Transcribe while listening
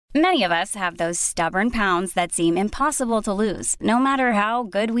Many of us have those stubborn pounds that seem impossible to lose, no matter how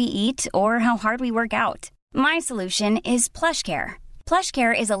good we eat or how hard we work out. My solution is PlushCare.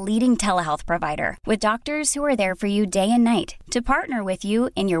 PlushCare is a leading telehealth provider with doctors who are there for you day and night to partner with you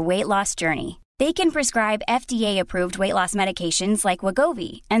in your weight loss journey. They can prescribe FDA-approved weight loss medications like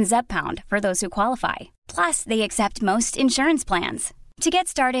Wegovy and Zepbound for those who qualify. Plus, they accept most insurance plans. To get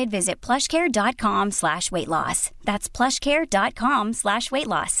started, visit plushcare.com/weightloss. That's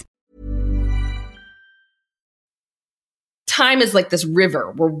plushcare.com/weightloss. Time is like this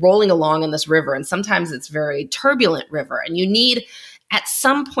river. We're rolling along in this river, and sometimes it's a very turbulent river, and you need at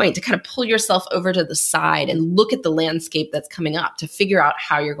some point to kind of pull yourself over to the side and look at the landscape that's coming up to figure out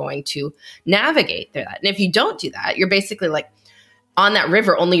how you're going to navigate through that. And if you don't do that, you're basically like on that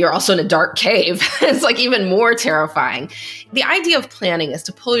river, only you're also in a dark cave. It's like even more terrifying. The idea of planning is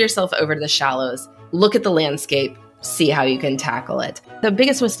to pull yourself over to the shallows, look at the landscape, see how you can tackle it. The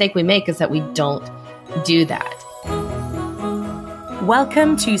biggest mistake we make is that we don't do that.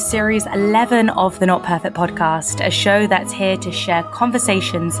 Welcome to Series 11 of the Not Perfect Podcast, a show that's here to share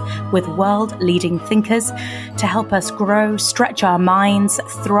conversations with world-leading thinkers to help us grow, stretch our minds,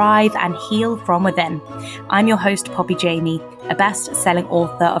 thrive, and heal from within. I'm your host, Poppy Jamie, a best-selling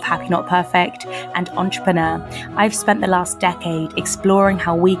author of Happy Not Perfect and entrepreneur. I've spent the last decade exploring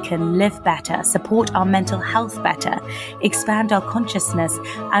how we can live better, support our mental health better, expand our consciousness,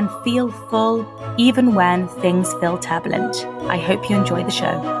 and feel full even when things feel turbulent. I hope you enjoy the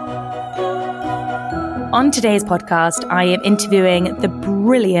show. On today's podcast, I am interviewing the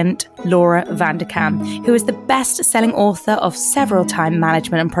brilliant Laura Vanderkam, who is the best-selling author of several time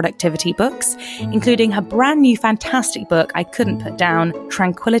management and productivity books, including her brand new fantastic book I couldn't put down,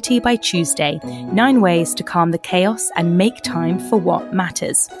 Tranquility by Tuesday, 9 Ways to Calm the Chaos and Make Time for What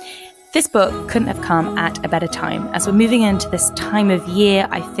Matters. This book couldn't have come at a better time. As we're moving into this time of year,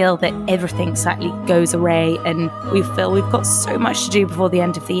 I feel that everything slightly goes away and we feel we've got so much to do before the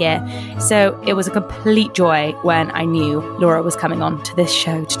end of the year. So it was a complete joy when I knew Laura was coming on to this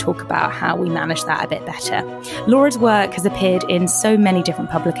show to talk about how we manage that a bit better. Laura's work has appeared in so many different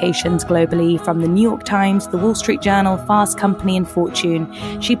publications globally, from the New York Times, the Wall Street Journal, Fast Company, and Fortune.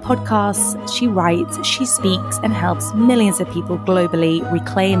 She podcasts, she writes, she speaks, and helps millions of people globally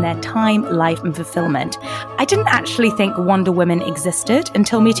reclaim their time, life, and fulfillment. I didn't actually think Wonder Woman existed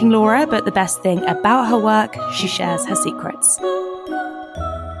until meeting Laura, but the best thing about her work, she shares her secrets.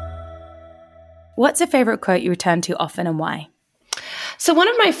 What's a favorite quote you return to often and why? So one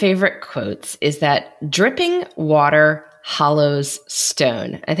of my favorite quotes is that dripping water hollows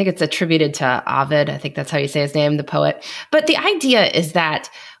stone. I think it's attributed to Ovid. I think that's how you say his name, the poet. But the idea is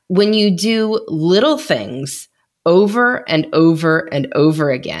that when you do little things over and over and over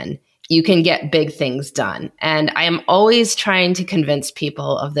again, you can get big things done. And I am always trying to convince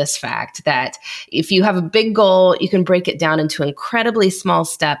people of this fact that if you have a big goal, you can break it down into incredibly small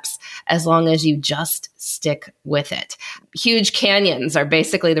steps as long as you just stick with it. Huge canyons are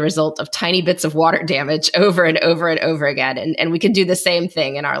basically the result of tiny bits of water damage over and over and over again. And we can do the same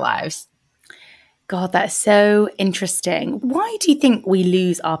thing in our lives. God, that's so interesting. Why do you think we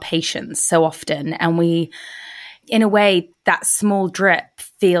lose our patience so often? And we, in a way, that small drip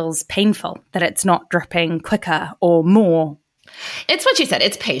feels painful, that it's not dripping quicker or more. It's what you said.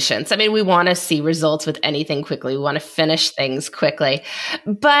 It's patience. I mean, we want to see results with anything quickly. We want to finish things quickly.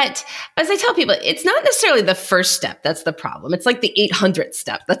 But as I tell people, it's not necessarily the first step that's the problem. It's like the 800th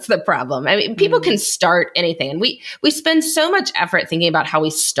step that's the problem. I mean, people can start anything. And we spend so much effort thinking about how we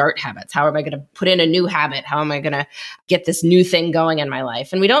start habits. How am I going to put in a new habit? How am I going to get this new thing going in my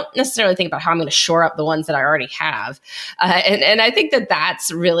life? And we don't necessarily think about how I'm going to shore up the ones that I already have. And I think that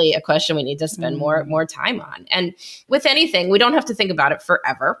that's really a question we need to spend more time on. And with anything, we don't have to think about it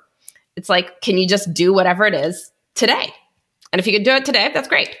forever. It's like, can you just do whatever it is today? And if you can do it today, that's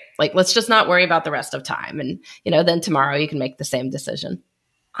great. Like, let's just not worry about the rest of time. And, then tomorrow you can make the same decision.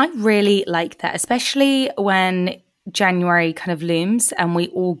 I really like that, especially when January kind of looms and we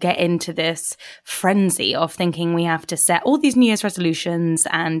all get into this frenzy of thinking we have to set all these New Year's resolutions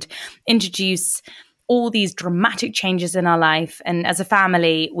and introduce all these dramatic changes in our life. And as a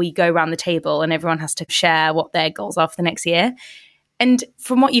family, we go around the table and everyone has to share what their goals are for the next year. And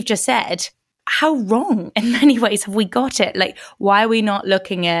from what you've just said, how wrong in many ways have we got it? Like, why are we not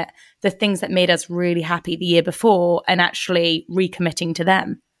looking at the things that made us really happy the year before and actually recommitting to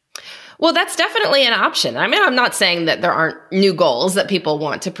them? Well, that's definitely an option. I mean, I'm not saying that there aren't new goals that people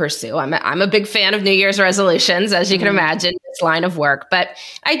want to pursue. I'm a big fan of New Year's resolutions, as you can imagine, this line of work. But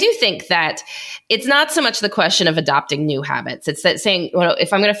I do think that it's not so much the question of adopting new habits. It's that saying, well,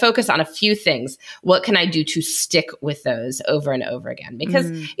 if I'm going to focus on a few things, what can I do to stick with those over and over again?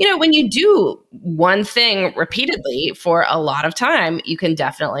 Because, when you do one thing repeatedly for a lot of time, you can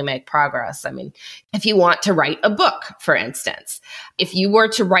definitely make progress. I mean, if you want to write a book, for instance, if you were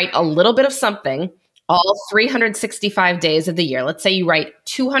to write a little bit of something all 365 days of the year, let's say you write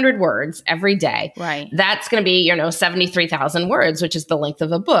 200 words every day, right? That's going to be, 73,000 words, which is the length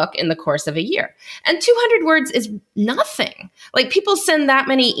of a book in the course of a year. And 200 words is nothing. Like, people send that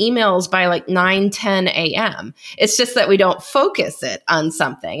many emails by like 9, 10 a.m. It's just that we don't focus it on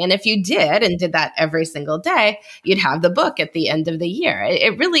something. And if you did that every single day, you'd have the book at the end of the year.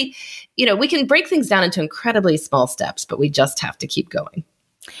 It really, we can break things down into incredibly small steps, but we just have to keep going.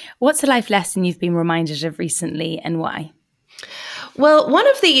 What's a life lesson you've been reminded of recently and why? Well, one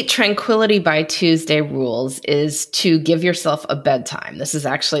of the Tranquility by Tuesday rules is to give yourself a bedtime. This is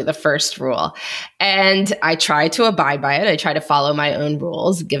actually the first rule. And I try to abide by it. I try to follow my own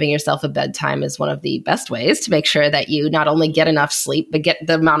rules. Giving yourself a bedtime is one of the best ways to make sure that you not only get enough sleep, but get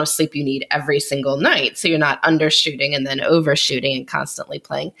the amount of sleep you need every single night. So you're not undershooting and then overshooting and constantly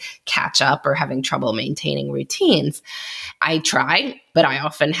playing catch up or having trouble maintaining routines. I try, but I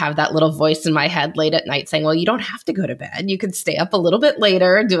often have that little voice in my head late at night saying, well, you don't have to go to bed. You could stay up a little bit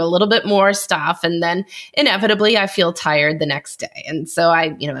later, do a little bit more stuff. And then inevitably I feel tired the next day. And so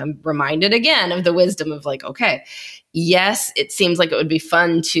I'm reminded again of the wisdom of like, okay, yes, it seems like it would be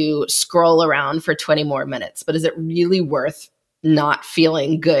fun to scroll around for 20 more minutes, but is it really worth not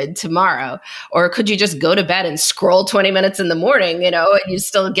feeling good tomorrow? Or could you just go to bed and scroll 20 minutes in the morning, and you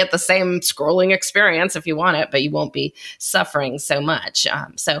still get the same scrolling experience if you want it, but you won't be suffering so much.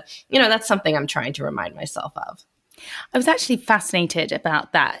 So that's something I'm trying to remind myself of. I was actually fascinated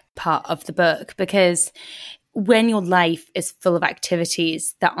about that part of the book, because when your life is full of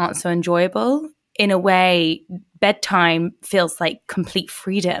activities that aren't so enjoyable, in a way, bedtime feels like complete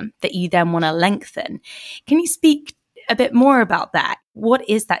freedom that you then want to lengthen. Can you speak a bit more about that? What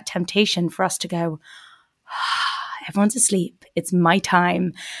is that temptation for us to go, everyone's asleep, it's my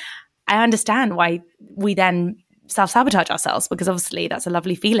time? I understand why we then self-sabotage ourselves, because obviously that's a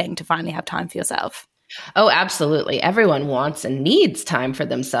lovely feeling to finally have time for yourself. Oh, absolutely. Everyone wants and needs time for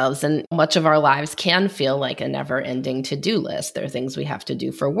themselves. And much of our lives can feel like a never-ending to-do list. There are things we have to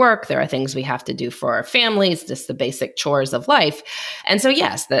do for work. There are things we have to do for our families, just the basic chores of life. And so,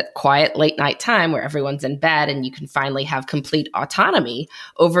 yes, that quiet late night time where everyone's in bed and you can finally have complete autonomy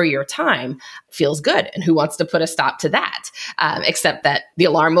over your time feels good. And who wants to put a stop to that? Except that the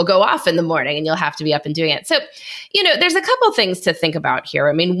alarm will go off in the morning and you'll have to be up and doing it. So, there's a couple things to think about here.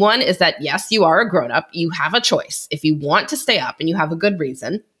 I mean, one is that, yes, you are a grown-up. You have a choice. If you want to stay up and you have a good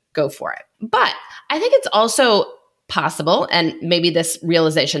reason, go for it. But I think it's also possible, and maybe this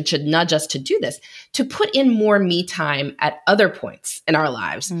realization should nudge us to do this, to put in more me time at other points in our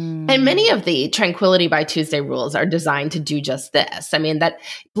lives. And many of the Tranquility by Tuesday rules are designed to do just this. I mean, that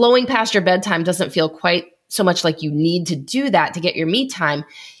blowing past your bedtime doesn't feel quite so much like you need to do that to get your me time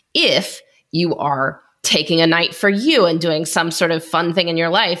if you are taking a night for you and doing some sort of fun thing in your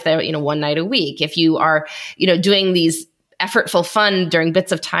life that, one night a week. If you are, doing these effortful fun during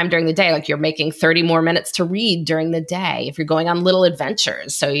bits of time during the day, like you're making 30 more minutes to read during the day, if you're going on little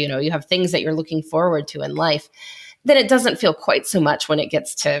adventures, so, you have things that you're looking forward to in life, then it doesn't feel quite so much when it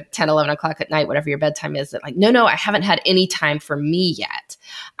gets to 10, 11 o'clock at night, whatever your bedtime is, that like, no, I haven't had any time for me yet.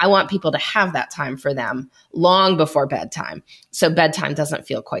 I want people to have that time for them long before bedtime. So bedtime doesn't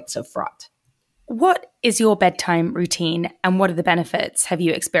feel quite so fraught. What is your bedtime routine, and what are the benefits have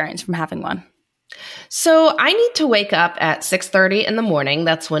you experienced from having one? So I need to wake up at 6:30 in the morning.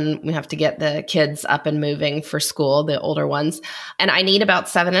 That's when we have to get the kids up and moving for school, the older ones. And I need about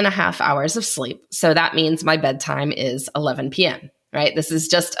 7.5 hours of sleep. So that means my bedtime is 11 p.m., right? This is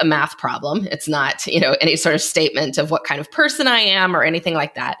just a math problem. It's not, any sort of statement of what kind of person I am or anything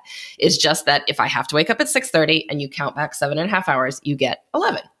like that. It's just that if I have to wake up at 6:30 and you count back 7.5 hours, you get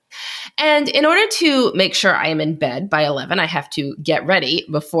 11. And in order to make sure I am in bed by 11, I have to get ready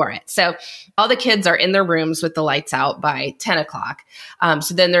before it. So all the kids are in their rooms with the lights out by 10 o'clock.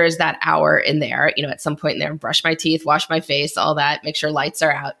 So then there is that hour in there, at some point in there, brush my teeth, wash my face, all that, make sure lights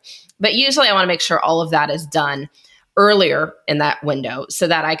are out. But usually I want to make sure all of that is done earlier in that window so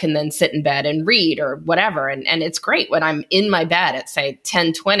that I can then sit in bed and read or whatever. And it's great when I'm in my bed at say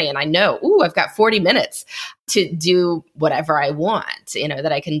 10:20 and I know, I've got 40 minutes to do whatever I want,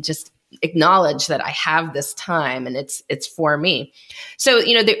 that I can just acknowledge that I have this time and it's for me. So,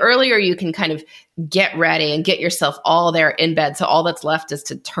 the earlier you can kind of get ready and get yourself all there in bed, so all that's left is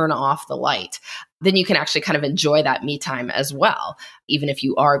to turn off the light, then you can actually kind of enjoy that me time as well, even if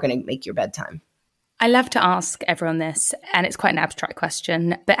you are going to make your bedtime. I love to ask everyone this, and it's quite an abstract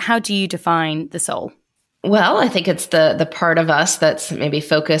question, but how do you define the soul? Well, I think it's the part of us that's maybe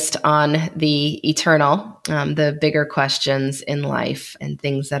focused on the eternal, the bigger questions in life and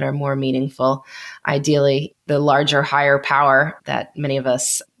things that are more meaningful. Ideally, the larger, higher power that many of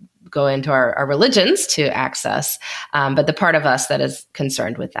us go into our religions to access, but the part of us that is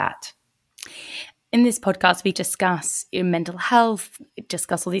concerned with that. In this podcast, we discuss mental health,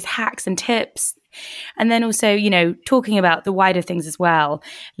 discuss all these hacks and tips, and then also, talking about the wider things as well,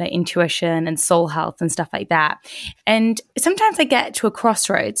 like intuition and soul health and stuff like that. And sometimes I get to a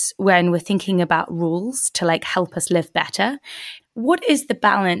crossroads when we're thinking about rules to help us live better. What is the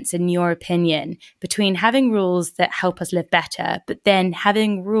balance, in your opinion, between having rules that help us live better, but then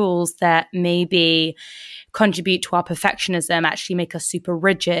having rules that maybe contribute to our perfectionism, actually make us super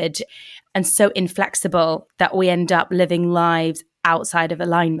rigid and so inflexible that we end up living lives outside of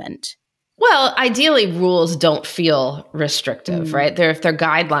alignment? Well, ideally, rules don't feel restrictive, right? If they're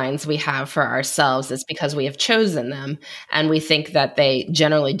guidelines we have for ourselves, it's because we have chosen them and we think that they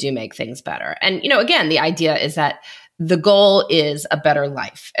generally do make things better. And, again, the idea is that the goal is a better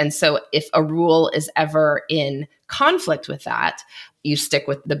life. And so if a rule is ever in conflict with that, you stick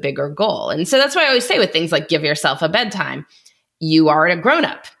with the bigger goal. And so that's why I always say with things like give yourself a bedtime, you are a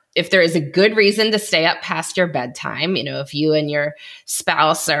grown-up. If there is a good reason to stay up past your bedtime, if you and your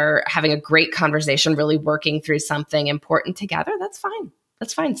spouse are having a great conversation, really working through something important together, that's fine.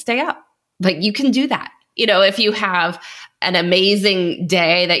 That's fine. Stay up. You can do that. If you have an amazing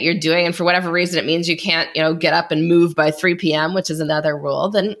day that you're doing and for whatever reason it means you can't, get up and move by 3 p.m., which is another rule,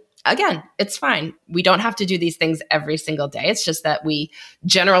 then again, it's fine. We don't have to do these things every single day. It's just that we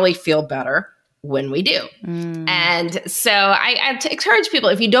generally feel better when we do. And so I encourage people,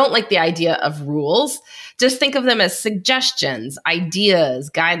 if you don't like the idea of rules, just think of them as suggestions, ideas,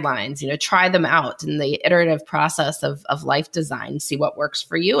 guidelines, try them out in the iterative process of life design, see what works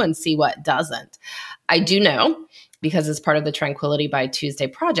for you and see what doesn't. I do know, because as part of the Tranquility by Tuesday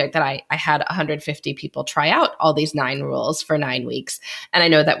project, that I had 150 people try out all these 9 rules for 9 weeks. And I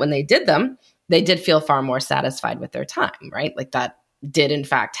know that when they did them, they did feel far more satisfied with their time, right? That did in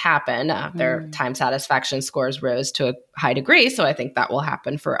fact happen. Their time satisfaction scores rose to a high degree. So I think that will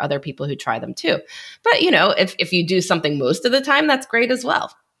happen for other people who try them too. But, if you do something most of the time, that's great as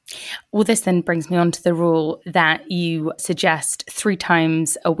well. Well, this then brings me on to the rule that you suggest 3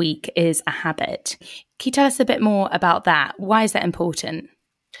 times a week is a habit. Can you tell us a bit more about that? Why is that important?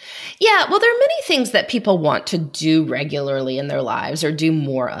 Yeah, well, there are many things that people want to do regularly in their lives or do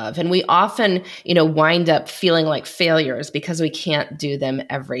more of. And we often, wind up feeling like failures because we can't do them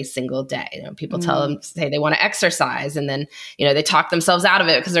every single day. People say they want to exercise and then, they talk themselves out of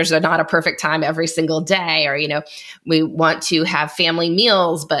it because there's not a perfect time every single day. Or, we want to have family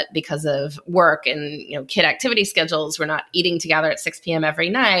meals, but because of work and, kid activity schedules, we're not eating together at 6 p.m. every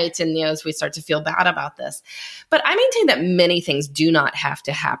night. And, as we start to feel bad about this. But I maintain that many things do not have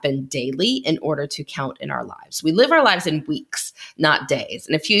to happen daily in order to count in our lives. We live our lives in weeks, not days.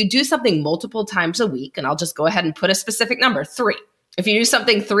 And if you do something multiple times a week, and I'll just go ahead and put a specific number, 3. If you do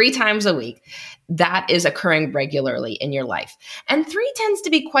something 3 times a week, that is occurring regularly in your life. And 3 tends to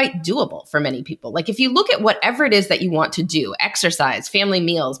be quite doable for many people. If you look at whatever it is that you want to do, exercise, family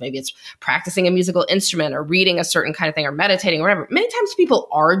meals, maybe it's practicing a musical instrument or reading a certain kind of thing or meditating or whatever, many times people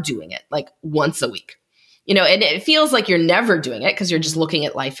are doing it once a week. And it feels like you're never doing it because you're just looking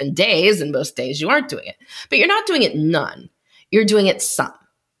at life in days, and most days you aren't doing it. But you're not doing it none. You're doing it some.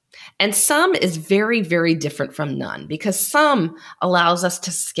 And some is very, very different from none because some allows us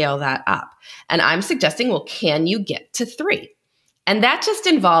to scale that up. And I'm suggesting, well, can you get to 3? And that just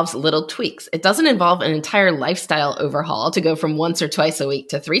involves little tweaks. It doesn't involve an entire lifestyle overhaul to go from once or twice a week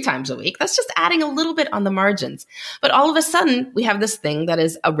to 3 times a week. That's just adding a little bit on the margins. But all of a sudden, we have this thing that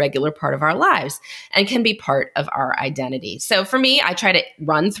is a regular part of our lives and can be part of our identity. So for me, I try to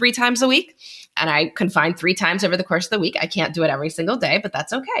run 3 times a week. And I can find 3 times over the course of the week. I can't do it every single day, but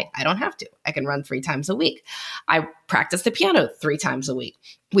that's okay. I don't have to. I can run 3 times a week. I practice the piano 3 times a week.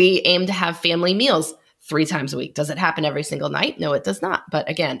 We aim to have family meals 3 times a week. Does it happen every single night? No, it does not. But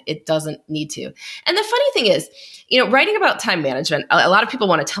again, it doesn't need to. And the funny thing is, writing about time management, a lot of people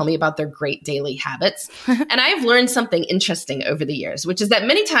want to tell me about their great daily habits. And I've learned something interesting over the years, which is that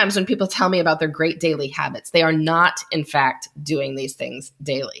many times when people tell me about their great daily habits, they are not, in fact, doing these things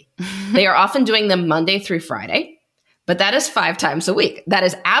daily. They are often doing them Monday through Friday, but that is 5 times a week. That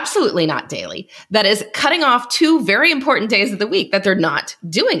is absolutely not daily. That is cutting off 2 very important days of the week that they're not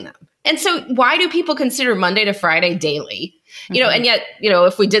doing them. And so why do people consider Monday to Friday daily? And yet,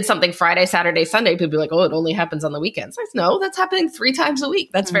 if we did something Friday, Saturday, Sunday, people would be like, oh, it only happens on the weekends. Like, no, that's happening 3 times a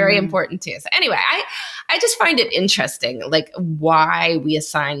week. That's very important too. So anyway, I just find it interesting, like why we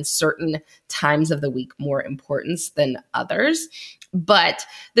assign certain times of the week more importance than others. But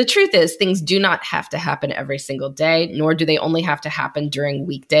the truth is, things do not have to happen every single day, nor do they only have to happen during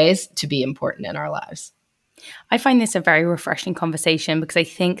weekdays to be important in our lives. I find this a very refreshing conversation because I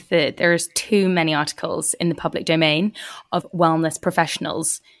think that there's too many articles in the public domain of wellness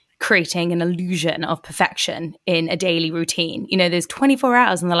professionals creating an illusion of perfection in a daily routine. There's 24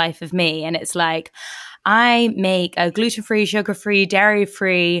 hours in the life of me, and it's like, I make a gluten-free, sugar-free,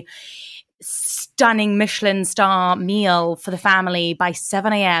 dairy-free, stunning Michelin star meal for the family by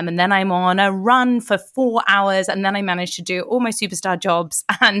 7 a.m. And then I'm on a run for 4 hours. And then I manage to do all my superstar jobs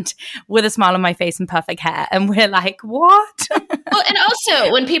and with a smile on my face and perfect hair. And we're like, what? Well, and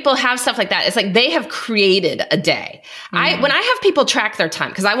also when people have stuff like that, it's like they have created a day. When I have people track their time,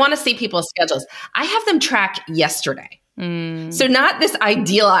 because I want to see people's schedules, I have them track yesterday. So not this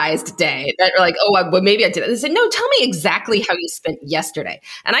idealized day that are like, oh, well, maybe I did it. They said, no, tell me exactly how you spent yesterday.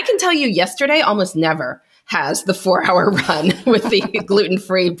 And I can tell you yesterday almost never has the 4-hour run with the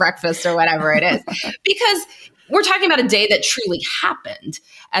gluten-free breakfast or whatever it is, because we're talking about a day that truly happened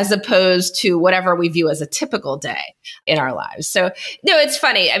as opposed to whatever we view as a typical day in our lives. So, no, it's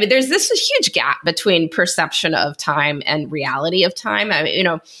funny. I mean, there's this huge gap between perception of time and reality of time. I mean,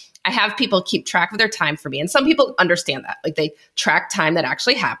 I have people keep track of their time for me. And some people understand that. Like they track time that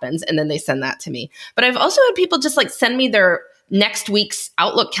actually happens and then they send that to me. But I've also had people just like send me their next week's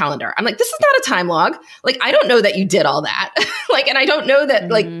Outlook calendar. I'm like, this is not a time log. Like, I don't know that you did all that. And I don't know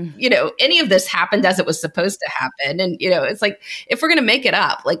that any of this happened as it was supposed to happen. And, it's like, if we're going to make it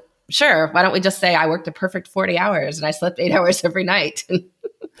up, like, sure, why don't we just say I worked a perfect 40 hours and I slept 8 hours every night?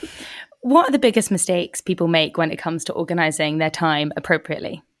 What are the biggest mistakes people make when it comes to organizing their time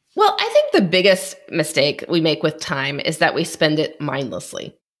appropriately? Well, I think the biggest mistake we make with time is that we spend it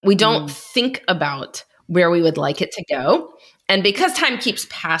mindlessly. We don't think about where we would like it to go. And because time keeps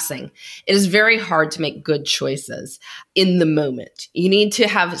passing, it is very hard to make good choices in the moment. You need to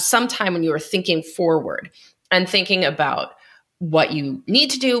have some time when you are thinking forward and thinking about what you need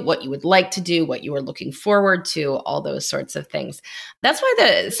to do, what you would like to do, what you are looking forward to, all those sorts of things. That's why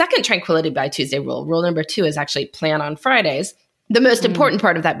the second Tranquility by Tuesday rule number 2 is actually plan on Fridays. The most important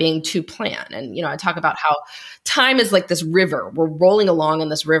part of that being to plan. And, I talk about how time is like this river. We're rolling along in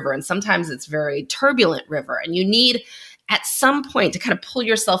this river, and sometimes it's a very turbulent river. And you need at some point to kind of pull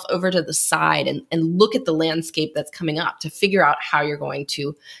yourself over to the side and look at the landscape that's coming up to figure out how you're going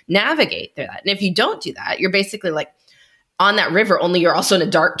to navigate through that. And if you don't do that, you're basically like on that river, only you're also in a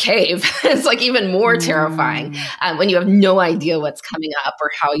dark cave. It's like even more terrifying when you have no idea what's coming up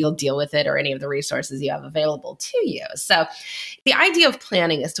or how you'll deal with it or any of the resources you have available to you. So the idea of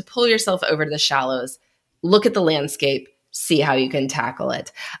planning is to pull yourself over to the shallows, look at the landscape, see how you can tackle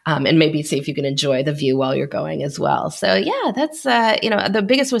it, and maybe see if you can enjoy the view while you're going as well. So yeah, that's, the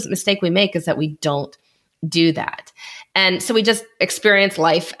biggest mistake we make is that we don't do that. And so we just experience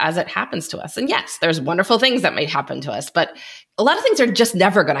life as it happens to us. And yes, there's wonderful things that might happen to us, but a lot of things are just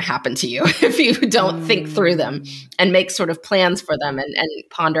never going to happen to you if you don't think through them and make sort of plans for them and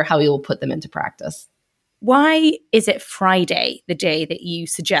ponder how you will put them into practice. Why is it Friday, the day that you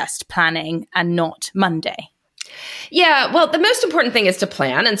suggest planning, and not Monday? Yeah, well, the most important thing is to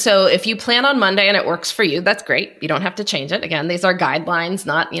plan. And so if you plan on Monday and it works for you, that's great. You don't have to change it. Again, these are guidelines,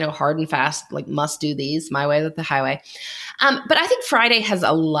 not, hard and fast, like must do these, my way or the highway. But I think Friday has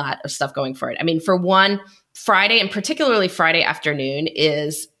a lot of stuff going for it. I mean, for one, Friday, and particularly Friday afternoon,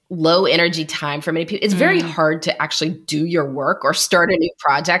 is low energy time for many people. It's very hard to actually do your work or start a new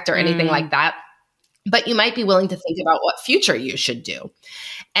project or anything like that. But you might be willing to think about what future you should do.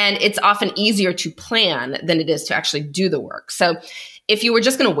 And it's often easier to plan than it is to actually do the work. So if you were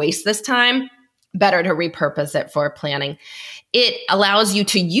just going to waste this time, better to repurpose it for planning. It allows you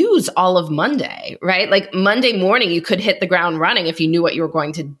to use all of Monday, right? Like Monday morning, you could hit the ground running if you knew what you were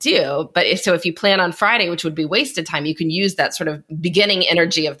going to do. But if you plan on Friday, which would be wasted time, you can use that sort of beginning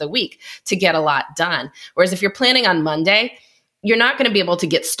energy of the week to get a lot done. Whereas if you're planning on Monday, you're not going to be able to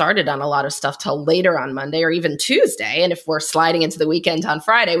get started on a lot of stuff till later on Monday or even Tuesday. And if we're sliding into the weekend on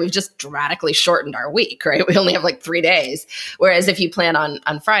Friday, we've just dramatically shortened our week, right? We only have like 3 days. Whereas if you plan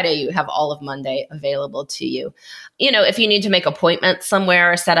on Friday, you have all of Monday available to you. If you need to make appointments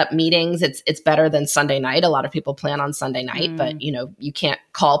somewhere or set up meetings, it's better than Sunday night. A lot of people plan on Sunday night, but you can't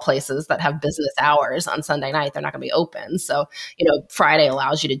call places that have business hours on Sunday night. They're not going to be open. So, Friday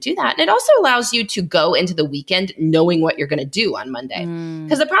allows you to do that. And it also allows you to go into the weekend knowing what you're going to do on Monday.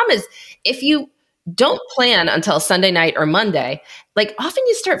 Because the problem is, if you don't plan until Sunday night or Monday, like often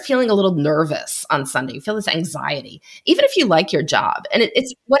you start feeling a little nervous on Sunday. You feel this anxiety, even if you like your job. And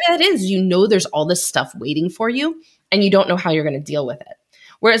it's what it is, there's all this stuff waiting for you and you don't know how you're going to deal with it.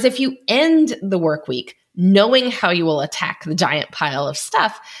 Whereas if you end the work week knowing how you will attack the giant pile of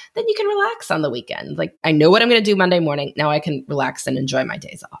stuff, then you can relax on the weekend. Like, I know what I'm going to do Monday morning. Now I can relax and enjoy my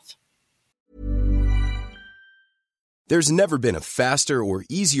days off. There's never been a faster or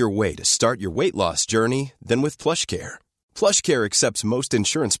easier way to start your weight loss journey than with PlushCare. PlushCare accepts most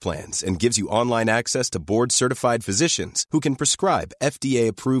insurance plans and gives you online access to board-certified physicians who can prescribe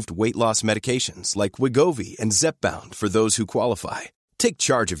FDA-approved weight loss medications like Wegovy and Zepbound for those who qualify. Take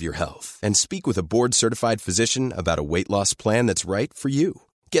charge of your health and speak with a board-certified physician about a weight loss plan that's right for you.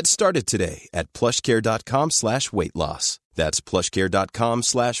 Get started today at plushcare.com/weight loss. That's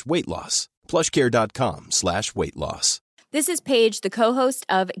plushcare.com/weight loss. plushcare.com/weight loss. This is Paige, the co-host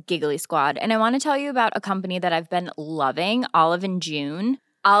of Giggly Squad, and I want to tell you about a company that I've been loving, Olive & June.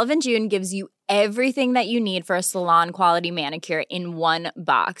 Olive & June gives you everything that you need for a salon-quality manicure in one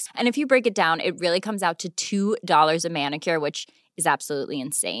box. And if you break it down, it really comes out to $2 a manicure, which is absolutely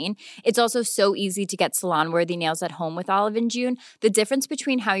insane. It's also so easy to get salon-worthy nails at home with Olive & June. The difference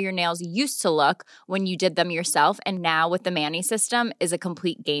between how your nails used to look when you did them yourself and now with the Mani system is a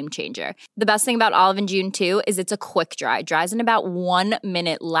complete game changer. The best thing about Olive & June, too, is it's a quick dry. Dries in about 1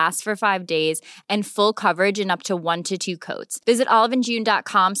 minute, lasts for 5 days, and full coverage in up to 1 to 2 coats. Visit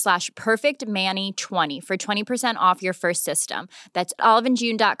oliveandjune.com/perfectmani20 for 20% off your first system. That's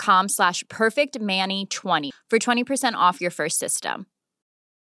oliveandjune.com/perfectmani20 for 20% off your first system.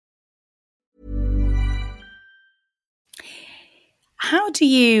 How do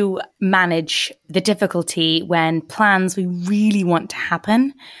you manage the difficulty when plans we really want to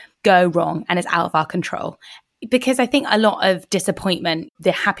happen go wrong and it's out of our control? Because I think a lot of disappointment,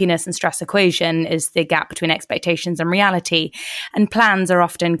 the happiness and stress equation is the gap between expectations and reality. And plans are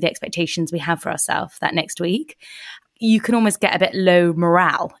often the expectations we have for ourselves that next week. You can almost get a bit low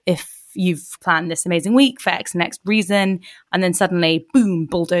morale if you've planned this amazing week for X and X reason, and then suddenly, boom,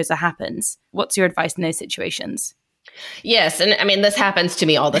 bulldozer happens. What's your advice in those situations? Yes. And I mean, this happens to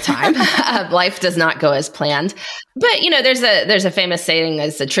me all the time. Life does not go as planned. But, there's a famous saying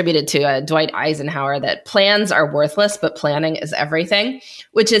that's attributed to Dwight Eisenhower that plans are worthless, but planning is everything,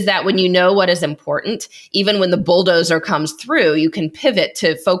 which is that when you know what is important, even when the bulldozer comes through, you can pivot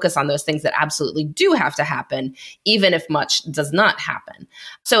to focus on those things that absolutely do have to happen, even if much does not happen.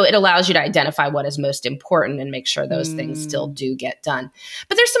 So it allows you to identify what is most important and make sure those things still do get done.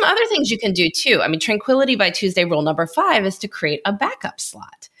 But there's some other things you can do too. I mean, Tranquility by Tuesday rule number 5 is to create a backup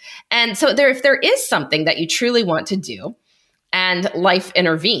slot. And so if there is something that you truly want to do and life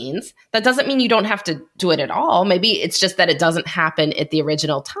intervenes, that doesn't mean you don't have to do it at all. Maybe it's just that it doesn't happen at the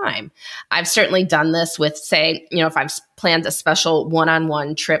original time. I've certainly done this with, say, if I've planned a special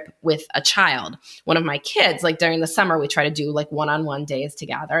one-on-one trip with a child, one of my kids, like during the summer, we try to do like one-on-one days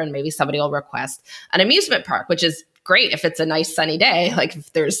together, and maybe somebody will request an amusement park, which is great if it's a nice sunny day. Like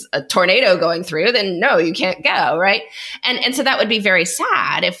if there's a tornado going through, then no, you can't go, right? And so that would be very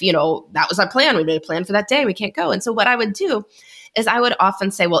sad if, that was our plan. We made a plan for that day. We can't go. And so what I would do is I would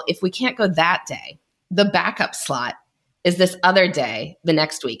often say, well, if we can't go that day, the backup slot is this other day the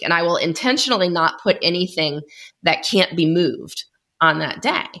next week. And I will intentionally not put anything that can't be moved on that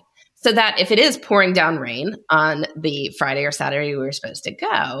day. So that if it is pouring down rain on the Friday or Saturday we were supposed to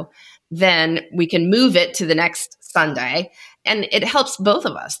go, then we can move it to the next Sunday. And it helps both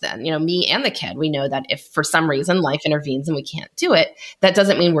of us then, me and the kid. We know that if for some reason life intervenes and we can't do it, that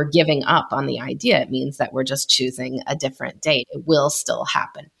doesn't mean we're giving up on the idea. It means that we're just choosing a different date. It will still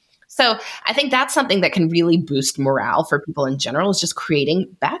happen. So I think that's something that can really boost morale for people in general, is just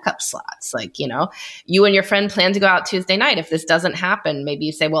creating backup slots. Like, you and your friend plan to go out Tuesday night. If this doesn't happen, maybe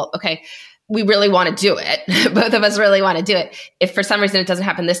you say, well, okay, we really want to do it. Both of us really want to do it. If for some reason it doesn't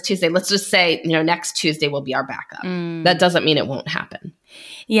happen this Tuesday, let's just say, next Tuesday will be our backup. That doesn't mean it won't happen.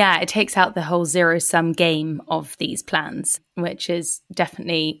 Yeah, it takes out the whole zero-sum game of these plans, which is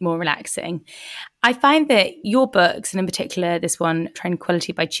definitely more relaxing. I find that your books, and in particular this one,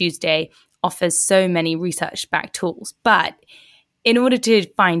 Tranquility by Tuesday, offers so many research-backed tools, but in order to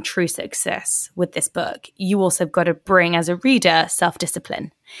find true success with this book, you also got to bring, as a reader,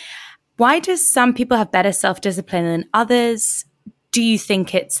 self-discipline. Why do some people have better self-discipline than others? Do you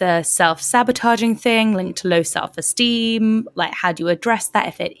think it's a self-sabotaging thing linked to low self-esteem? Like, how do you address that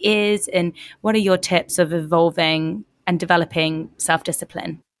if it is? And what are your tips of evolving and developing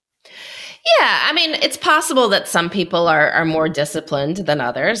self-discipline? Yeah, I mean, it's possible that some people are more disciplined than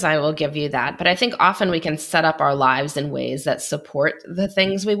others. I will give you that. But I think often we can set up our lives in ways that support the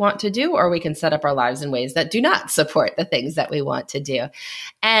things we want to do, or we can set up our lives in ways that do not support the things that we want to do.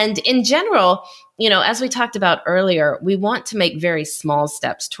 And in general, as we talked about earlier, we want to make very small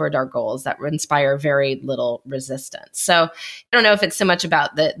steps toward our goals that inspire very little resistance. So I don't know if it's so much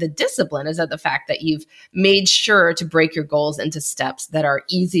about the discipline as that the fact that you've made sure to break your goals into steps that are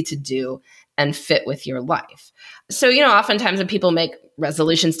easy to do and fit with your life. So, oftentimes when people make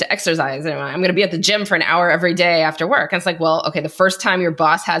resolutions to exercise, I'm going to be at the gym for an hour every day after work. And it's like, well, okay, the first time your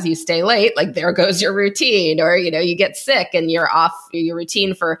boss has you stay late, like there goes your routine. Or, you get sick and you're off your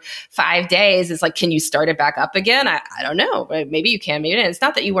routine for 5 days. It's like, can you start it back up again? I don't know. Maybe you can, maybe not. It's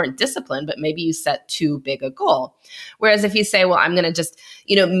not that you weren't disciplined, but maybe you set too big a goal. Whereas if you say, well, I'm going to just,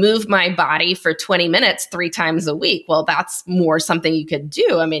 move my body for 20 minutes 3 times a week, well, that's more something you could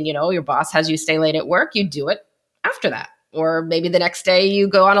do. I mean, your boss has you stay late at work, you do it after that. Or maybe the next day you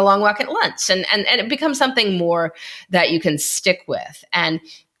go on a long walk at lunch and it becomes something more that you can stick with. And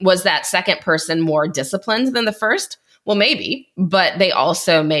was that second person more disciplined than the first? Well, maybe, but they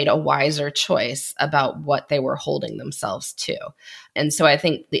also made a wiser choice about what they were holding themselves to. And so I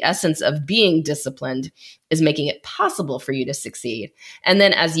think the essence of being disciplined is making it possible for you to succeed. And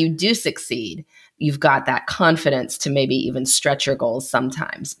then as you do succeed, you've got that confidence to maybe even stretch your goals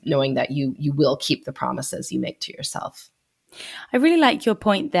sometimes, knowing that you will keep the promises you make to yourself. I really like your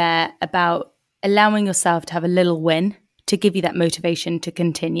point there about allowing yourself to have a little win to give you that motivation to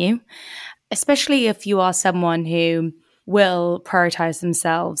continue, especially if you are someone who will prioritize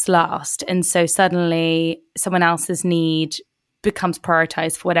themselves last. And so suddenly someone else's need becomes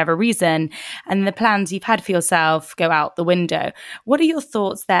prioritized for whatever reason, and the plans you've had for yourself go out the window. What are your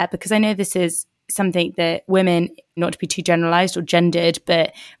thoughts there? Because I know this is something that women, not to be too generalized or gendered,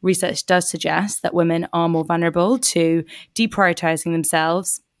 but research does suggest that women are more vulnerable to deprioritizing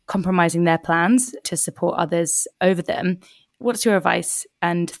themselves, compromising their plans to support others over them. What's your advice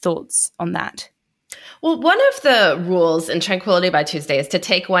and thoughts on that? Well, one of the rules in Tranquility by Tuesday is to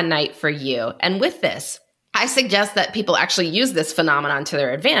take one night for you. And with this, I suggest that people actually use this phenomenon to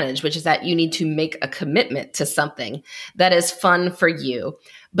their advantage, which is that you need to make a commitment to something that is fun for you,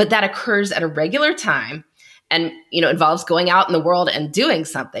 but that occurs at a regular time and, involves going out in the world and doing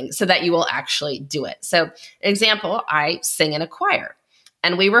something so that you will actually do it. So, an example, I sing in a choir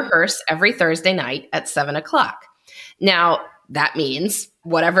and we rehearse every Thursday night at 7:00. Now, that means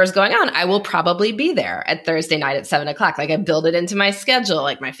whatever is going on, I will probably be there at Thursday night at 7:00. Like I build it into my schedule.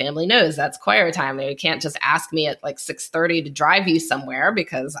 Like my family knows that's choir time. They can't just ask me at like 6:30 to drive you somewhere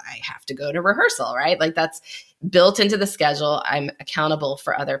because I have to go to rehearsal, right? Like that's built into the schedule. I'm accountable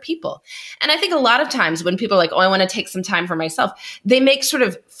for other people. And I think a lot of times when people are like, oh, I want to take some time for myself, they make sort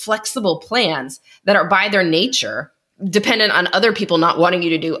of flexible plans that are by their nature dependent on other people not wanting you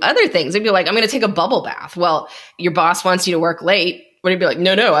to do other things. They'd be like, I'm going to take a bubble bath. Well, your boss wants you to work late. Would it be like,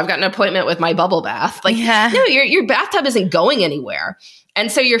 no, I've got an appointment with my bubble bath. Like, no, your bathtub isn't going anywhere. And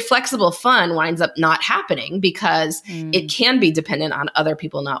so your flexible fun winds up not happening because it can be dependent on other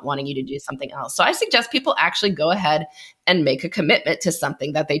people not wanting you to do something else. So I suggest people actually go ahead and make a commitment to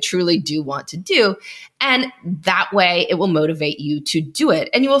something that they truly do want to do. And that way it will motivate you to do it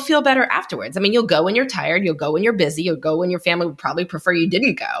and you will feel better afterwards. I mean, you'll go when you're tired, you'll go when you're busy, you'll go when your family would probably prefer you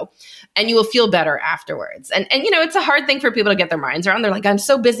didn't go, and you will feel better afterwards. And it's a hard thing for people to get their minds around. They're like, I'm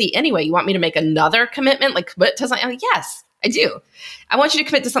so busy anyway. You want me to make another commitment? Like commit to something? I'm like, yes, I do. I want you to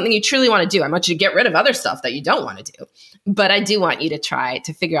commit to something you truly want to do. I want you to get rid of other stuff that you don't want to do. But I do want you to try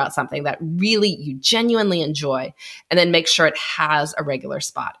to figure out something that really you genuinely enjoy and then make sure it has a regular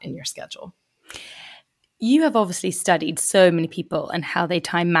spot in your schedule. You have obviously studied so many people and how they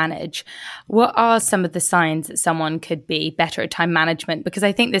time manage. What are some of the signs that someone could be better at time management? Because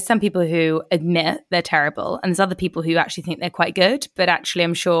I think there's some people who admit they're terrible and there's other people who actually think they're quite good. But actually,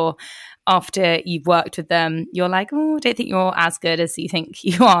 I'm sure after you've worked with them, you're like, oh, I don't think you're as good as you think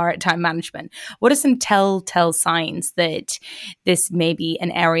you are at time management. What are some telltale signs that this may be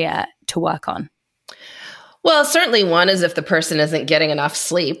an area to work on? Well, certainly one is if the person isn't getting enough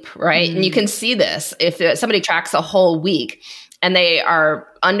sleep, right? And you can see this if somebody tracks a whole week and they are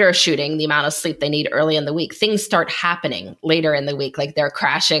undershooting the amount of sleep they need early in the week, things start happening later in the week. Like they're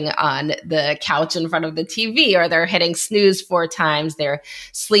crashing on the couch in front of the TV, or they're hitting snooze 4 times. They're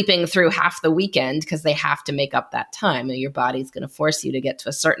sleeping through half the weekend because they have to make up that time. And your body's going to force you to get to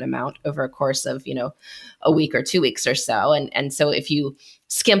a certain amount over a course of, a week or 2 weeks or so. And so if you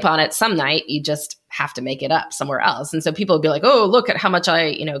skimp on it some night, you just have to make it up somewhere else. And so people would be like, oh, look at how much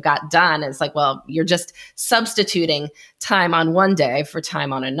I, got done. And it's like, well, you're just substituting time on one day for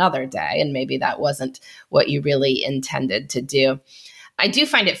time on another day. And maybe that wasn't what you really intended to do. I do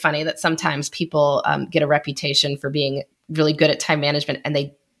find it funny that sometimes people get a reputation for being really good at time management, and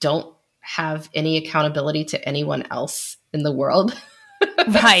they don't have any accountability to anyone else in the world.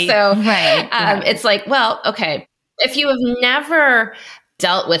 Right. It's like, well, okay, if you have never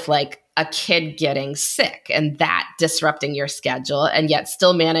dealt with like a kid getting sick and that disrupting your schedule, and yet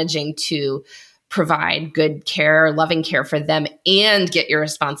still managing to provide good care, loving care for them and get your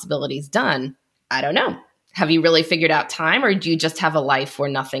responsibilities done, I don't know. Have you really figured out time, or do you just have a life where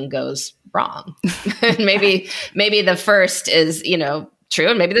nothing goes wrong? maybe the first is, true,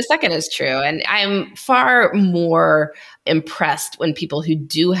 and maybe the second is true. And I'm far more impressed when people who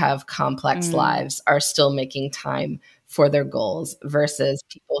do have complex lives are still making time for their goals versus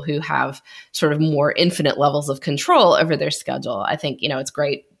people who have sort of more infinite levels of control over their schedule. I think, it's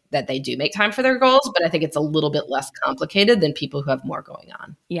great that they do make time for their goals, but I think it's a little bit less complicated than people who have more going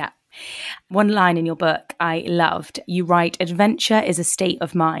on. Yeah. One line in your book I loved. You write, adventure is a state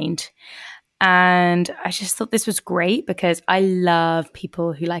of mind. And I just thought this was great because I love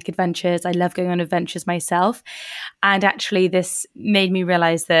people who like adventures. I love going on adventures myself. And actually this made me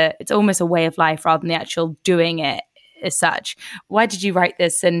realize that it's almost a way of life rather than the actual doing it as such. Why did you write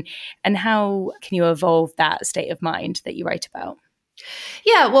this, and how can you evolve that state of mind that you write about?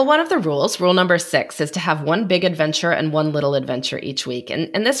 Yeah, well, one of the rules, rule number 6, is to have one big adventure and one little adventure each week.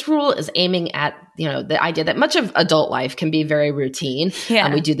 And this rule is aiming at, the idea that much of adult life can be very routine.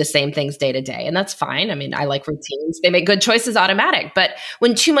 Yeah. We do the same things day to day, and that's fine. I mean, I like routines. They make good choices automatic. But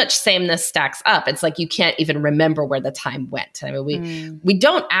when too much sameness stacks up, it's like you can't even remember where the time went. I mean, we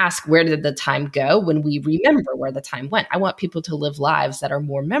don't ask where did the time go when we remember where the time went. I want people to live lives that are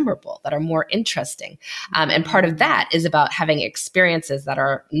more memorable, that are more interesting. And part of that is about having experiences that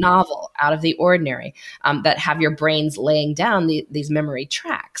are novel, out of the ordinary, that have your brains laying down these memory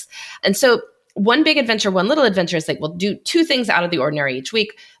tracks. And so one big adventure, one little adventure is like, we'll do 2 things out of the ordinary each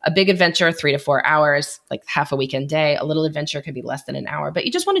week. A big adventure, 3 to 4 hours, like half a weekend day. A little adventure could be less than an hour, but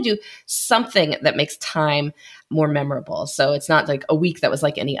you just want to do something that makes time more memorable. So it's not like a week that was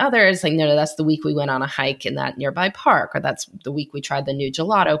like any other. It's like, no, that's the week we went on a hike in that nearby park, or that's the week we tried the new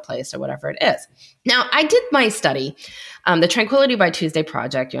gelato place, or whatever it is. Now, I did my study, the Tranquility by Tuesday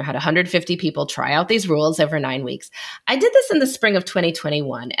project, had 150 people try out these rules over 9 weeks. I did this in the spring of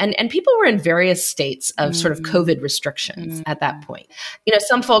 2021, and people were in various states of sort of COVID restrictions at that point.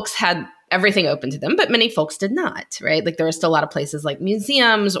 Some folks had everything open to them, but many folks did not, right? Like there were still a lot of places like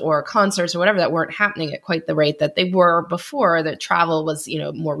museums or concerts or whatever that weren't happening at quite the rate that they were before. That travel was,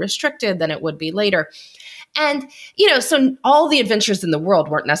 more restricted than it would be later. And, so all the adventures in the world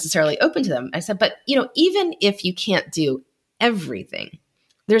weren't necessarily open to them. I said, but, even if you can't do everything,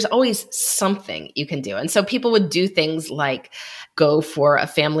 there's always something you can do. And so people would do things like go for a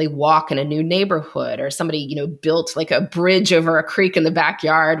family walk in a new neighborhood, or somebody, built like a bridge over a creek in the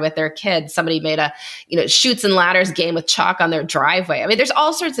backyard with their kids. Somebody made a, shoots and ladders game with chalk on their driveway. I mean, there's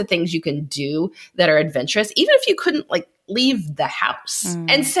all sorts of things you can do that are adventurous, even if you couldn't leave the house.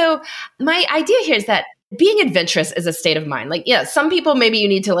 And so my idea here is that being adventurous is a state of mind. Some people, maybe you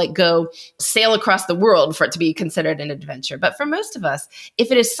need to go sail across the world for it to be considered an adventure. But for most of us, if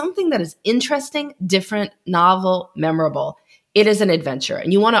it is something that is interesting, different, novel, memorable, it is an adventure.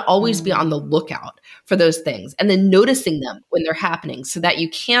 And you want to always be on the lookout for those things and then noticing them when they're happening so that you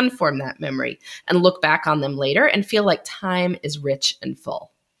can form that memory and look back on them later and feel like time is rich and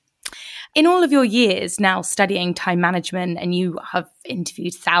full. In all of your years now studying time management, and you have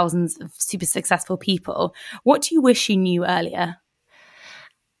interviewed thousands of super successful people, what do you wish you knew earlier?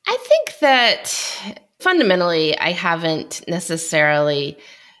 I think that fundamentally, I haven't necessarily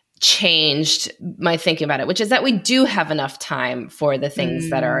changed my thinking about it, which is that we do have enough time for the things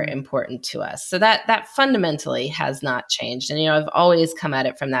that are important to us. So that fundamentally has not changed. And, I've always come at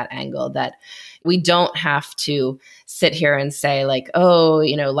it from that angle that we don't have to sit here and say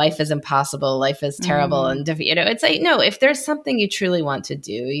life is impossible, life is terrible and different. It's like, no, if there's something you truly want to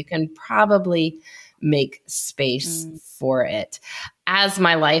do, you can probably make space for it. As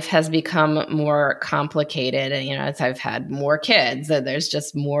my life has become more complicated and, as I've had more kids, there's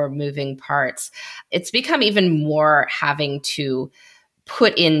just more moving parts. It's become even more having to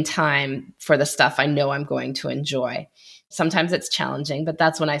put in time for the stuff I know I'm going to enjoy. Sometimes it's challenging, but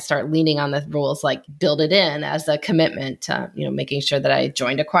that's when I start leaning on the rules, like build it in as a commitment, making sure that I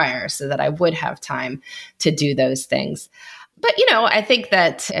joined a choir so that I would have time to do those things. But, I think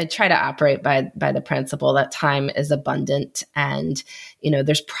that I try to operate by the principle that time is abundant and,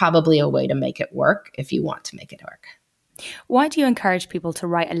 there's probably a way to make it work if you want to make it work. Why do you encourage people to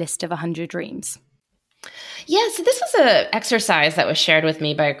write a list of 100 dreams? Yeah, so this was an exercise that was shared with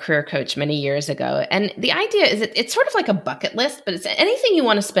me by a career coach many years ago. And the idea is it's sort of like a bucket list, but it's anything you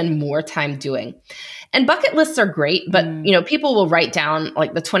want to spend more time doing. And bucket lists are great, but people will write down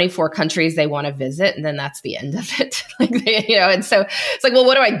like the 24 countries they want to visit, and then that's the end of it. And so it's like, well,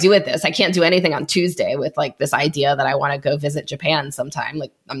 what do I do with this? I can't do anything on Tuesday with like this idea that I want to go visit Japan sometime.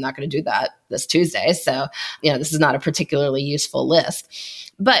 Like, I'm not going to do that this Tuesday. So, this is not a particularly useful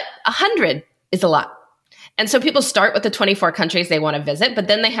list. But 100 is a lot. And so people start with the 24 countries they want to visit, but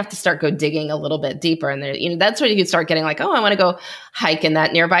then they have to start go digging a little bit deeper. And that's where you can start getting like, oh, I want to go hike in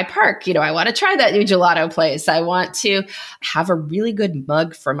that nearby park. I want to try that new gelato place. I want to have a really good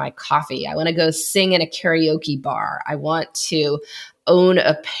mug for my coffee. I want to go sing in a karaoke bar. I want to own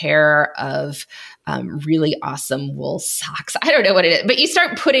a pair of really awesome wool socks. I don't know what it is, but you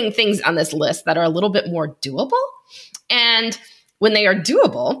start putting things on this list that are a little bit more doable. And when they are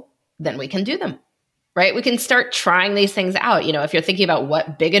doable, then we can do them. Right? We can start trying these things out. If you're thinking about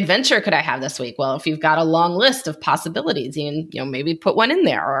what big adventure could I have this week? Well, if you've got a long list of possibilities, you can, maybe put one in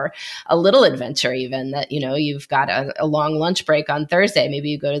there, or a little adventure even that, you've got a long lunch break on Thursday. Maybe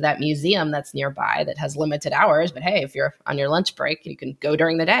you go to that museum that's nearby that has limited hours, but hey, if you're on your lunch break, you can go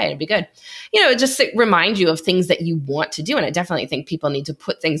during the day and it'd be good. Just remind you of things that you want to do. And I definitely think people need to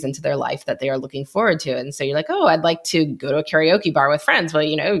put things into their life that they are looking forward to. And so you're like, oh, I'd like to go to a karaoke bar with friends. Well,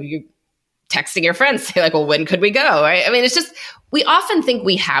 you texting your friends, say like, well, when could we go? Right? I mean, it's just, we often think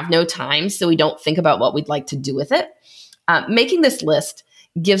we have no time, so we don't think about what we'd like to do with it. Making this list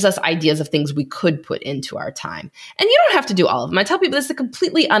gives us ideas of things we could put into our time. And you don't have to do all of them. I tell people this is a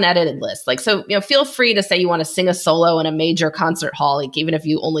completely unedited list. Like, so, feel free to say you want to sing a solo in a major concert hall, like even if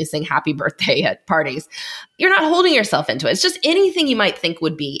you only sing happy birthday at parties. You're not holding yourself into it. It's just anything you might think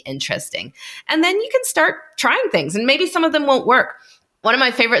would be interesting. And then you can start trying things, and maybe some of them won't work. One of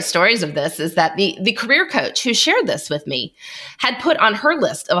my favorite stories of this is that the career coach who shared this with me had put on her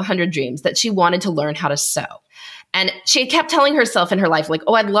list of 100 dreams that she wanted to learn how to sew. And she had kept telling herself in her life, like,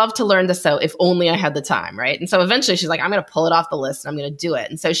 oh, I'd love to learn to sew if only I had the time, right? And so eventually she's like, I'm going to pull it off the list and I'm going to do it.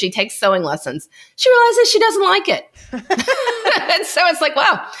 And so she takes sewing lessons. She realizes she doesn't like it. And so it's like,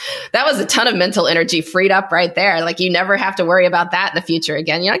 wow, that was a ton of mental energy freed up right there. Like, you never have to worry about that in the future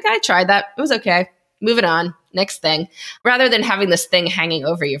again. You're like, I tried that. It was okay. Moving on. Next thing, rather than having this thing hanging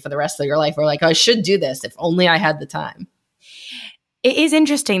over you for the rest of your life. We're like, oh, I should do this if only I had the time. It is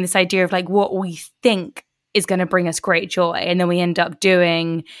interesting, this idea of like what we think is going to bring us great joy. And then we end up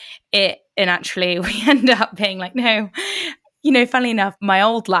doing it. And actually we end up being like, no, funnily enough, my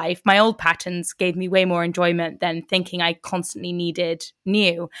old life, my old patterns gave me way more enjoyment than thinking I constantly needed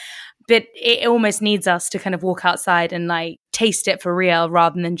new. But it almost needs us to kind of walk outside and like taste it for real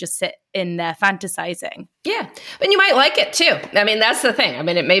rather than just sit in there fantasizing. Yeah. And you might like it too. I mean, that's the thing. I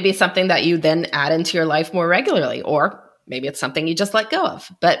mean, it may be something that you then add into your life more regularly, or maybe it's something you just let go of,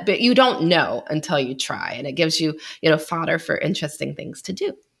 but you don't know until you try. And it gives you, fodder for interesting things to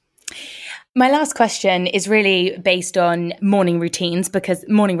do. My last question is really based on morning routines, because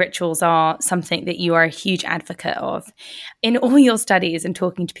morning rituals are something that you are a huge advocate of. In all your studies and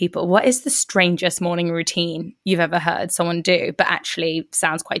talking to people, what is the strangest morning routine you've ever heard someone do, but actually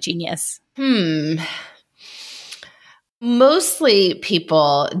sounds quite genius? Mostly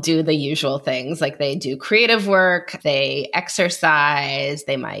people do the usual things, like they do creative work, they exercise,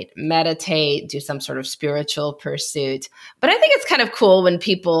 they might meditate, do some sort of spiritual pursuit. But I think it's kind of cool when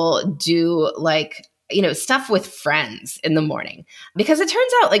people do like, stuff with friends in the morning, because it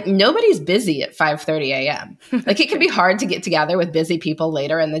turns out like nobody's busy at 5:30 a.m. Like, it can be hard to get together with busy people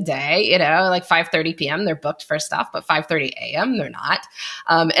later in the day, like 5:30 p.m. they're booked for stuff, but 5:30 a.m. they're not.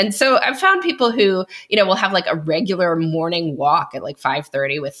 And so I've found people who, will have like a regular morning walk at like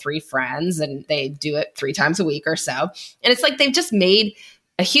 5:30 with 3 friends, and they do it 3 times a week or so. And it's like they've just made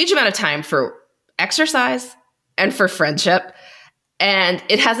a huge amount of time for exercise and for friendship. And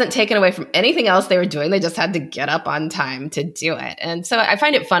it hasn't taken away from anything else they were doing. They just had to get up on time to do it. And so I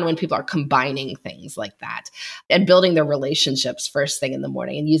find it fun when people are combining things like that and building their relationships first thing in the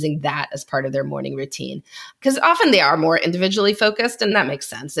morning and using that as part of their morning routine. Because often they are more individually focused, and that makes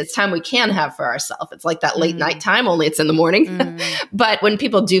sense. It's time we can have for ourselves. It's like that late night time, only it's in the morning. But when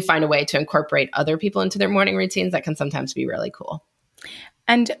people do find a way to incorporate other people into their morning routines, that can sometimes be really cool.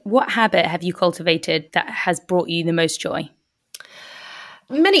 And what habit have you cultivated that has brought you the most joy?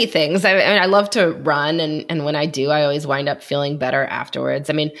 Many things. I mean, I love to run, and when I do, I always wind up feeling better afterwards.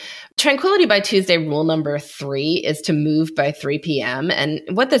 I mean, Tranquility by Tuesday rule number 3 is to move by 3 p.m. And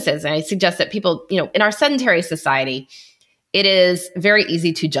what this is, and I suggest that people, in our sedentary society, it is very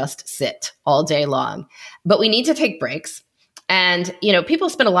easy to just sit all day long, but we need to take breaks. And, people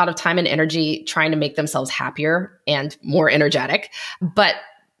spend a lot of time and energy trying to make themselves happier and more energetic, but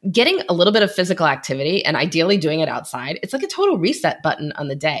getting a little bit of physical activity and ideally doing it outside, it's like a total reset button on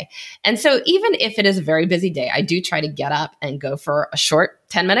the day. And so even if it is a very busy day, I do try to get up and go for a short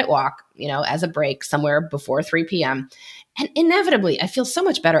 10-minute walk, as a break somewhere before 3 p.m. And inevitably, I feel so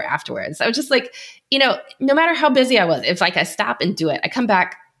much better afterwards. I was just like, no matter how busy I was, if I stop and do it, I come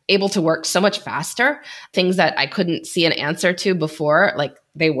back able to work so much faster. Things that I couldn't see an answer to before, like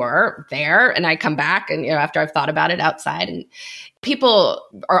they were there, and I come back and, after I've thought about it outside, and people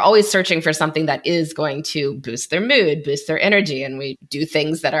are always searching for something that is going to boost their mood, boost their energy. And we do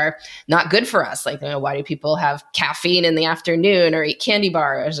things that are not good for us. Like, why do people have caffeine in the afternoon or eat candy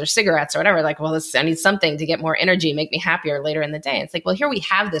bars or cigarettes or whatever? Like, well, I need something to get more energy, make me happier later in the day. It's like, well, here we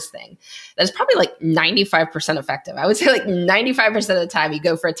have this thing that's probably like 95% effective. I would say like 95% of the time you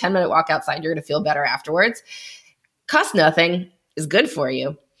go for a 10-minute walk outside, you're going to feel better afterwards. Costs nothing, is good for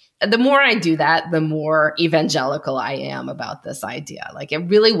you. The more I do that, the more evangelical I am about this idea. Like, it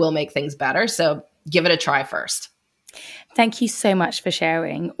really will make things better. So give it a try first. Thank you so much for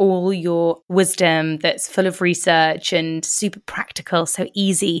sharing all your wisdom that's full of research and super practical, so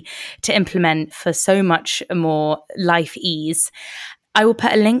easy to implement for so much more life ease. I will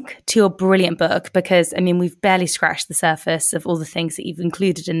put a link to your brilliant book because, we've barely scratched the surface of all the things that you've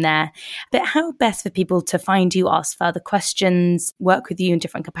included in there. But how best for people to find you, ask further questions, work with you in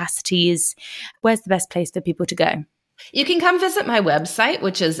different capacities? Where's the best place for people to go? You can come visit my website,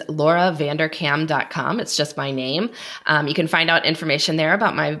 which is lauravanderkam.com. It's just my name. You can find out information there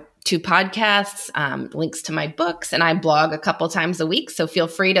about my 2 podcasts, links to my books, and I blog a couple times a week. So feel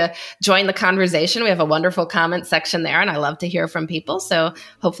free to join the conversation. We have a wonderful comment section there, and I love to hear from people. So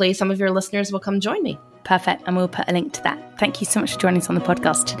hopefully some of your listeners will come join me. Perfect. And we'll put a link to that. Thank you so much for joining us on the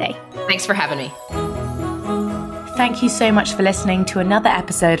podcast today. Thanks for having me. Thank you so much for listening to another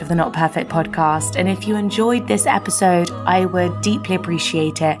episode of the Not Perfect podcast. And if you enjoyed this episode, I would deeply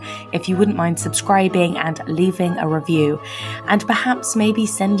appreciate it if you wouldn't mind subscribing and leaving a review, and perhaps maybe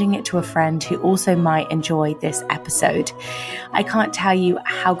sending it to a friend who also might enjoy this episode. I can't tell you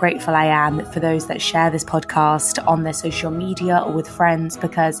how grateful I am for those that share this podcast on their social media or with friends,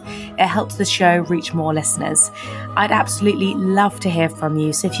 because it helps the show reach more listeners. I'd absolutely love to hear from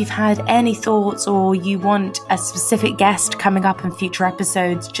you. So if you've had any thoughts or you want a specific guest coming up in future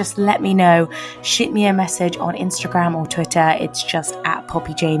episodes, just let me know. Shoot me a message on Instagram or Twitter. It's just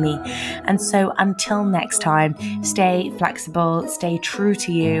 @PoppyJamie. And so until next time, stay flexible, stay true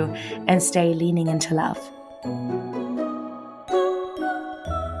to you, and stay leaning into love.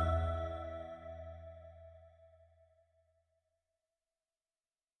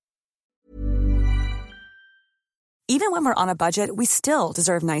 Even when we're on a budget, we still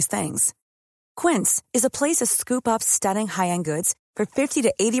deserve nice things. Quince is a place to scoop up stunning high-end goods for 50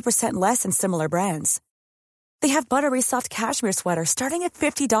 to 80% less than similar brands. They have buttery soft cashmere sweaters starting at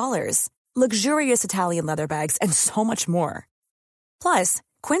 $50, luxurious Italian leather bags, and so much more. Plus,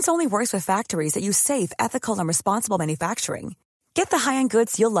 Quince only works with factories that use safe, ethical, and responsible manufacturing. Get the high-end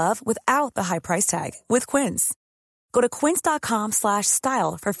goods you'll love without the high price tag with Quince. Go to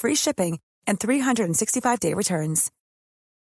quince.com/style for free shipping and 365-day returns.